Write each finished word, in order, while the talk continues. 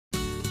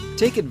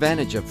Take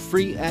advantage of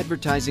free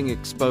advertising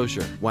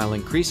exposure while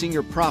increasing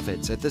your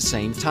profits at the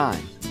same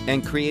time,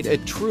 and create a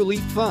truly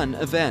fun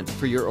event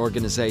for your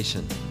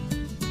organization.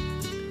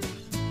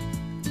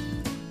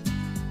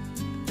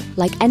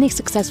 Like any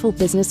successful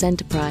business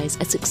enterprise,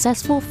 a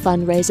successful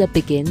fundraiser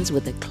begins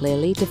with a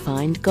clearly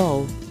defined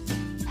goal.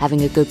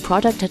 Having a good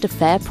product at a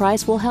fair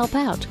price will help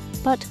out,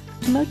 but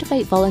to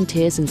motivate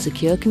volunteers and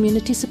secure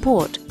community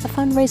support, a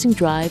fundraising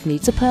drive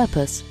needs a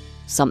purpose,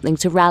 something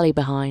to rally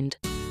behind.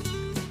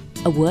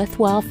 A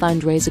worthwhile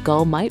fundraiser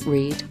goal might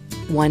read,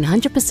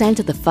 100%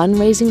 of the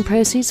fundraising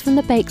proceeds from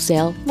the bake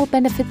sale will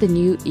benefit the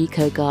new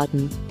Eco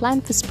Garden,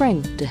 planned for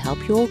spring to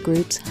help your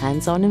group's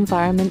hands-on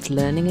environment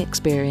learning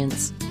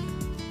experience.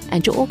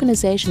 And your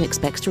organization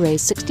expects to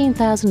raise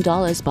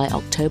 $16,000 by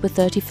October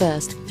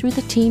 31st through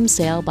the team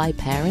sale by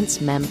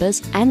parents,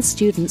 members, and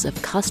students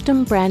of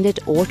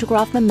custom-branded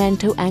autograph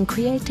memento and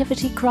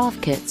creativity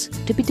craft kits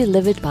to be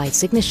delivered by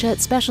SIGnaShirt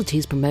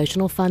Specialties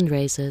Promotional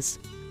Fundraisers.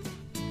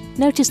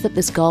 Notice that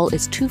this goal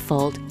is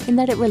twofold in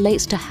that it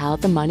relates to how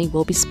the money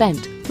will be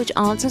spent, which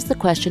answers the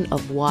question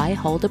of why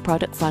hold a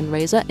product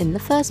fundraiser in the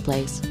first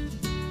place.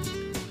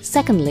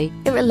 Secondly,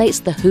 it relates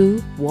to the who,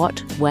 what,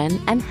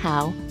 when, and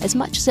how as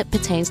much as it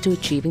pertains to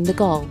achieving the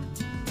goal.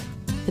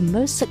 The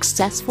most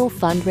successful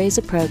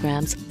fundraiser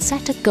programs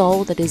set a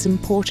goal that is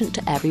important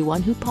to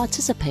everyone who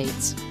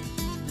participates.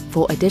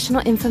 For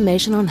additional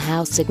information on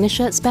how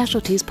SIGnaShirt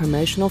Specialties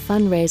Promotional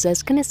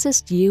Fundraisers can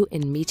assist you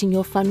in meeting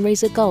your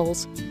fundraiser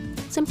goals,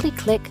 simply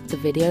click the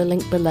video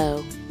link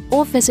below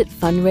or visit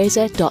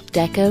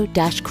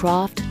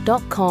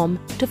fundraiser.deco-craft.com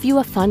to view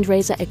a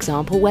fundraiser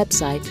example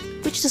website,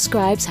 which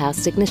describes how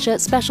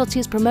SIGnaShirt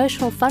Specialties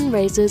Promotional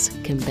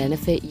Fundraisers can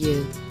benefit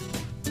you.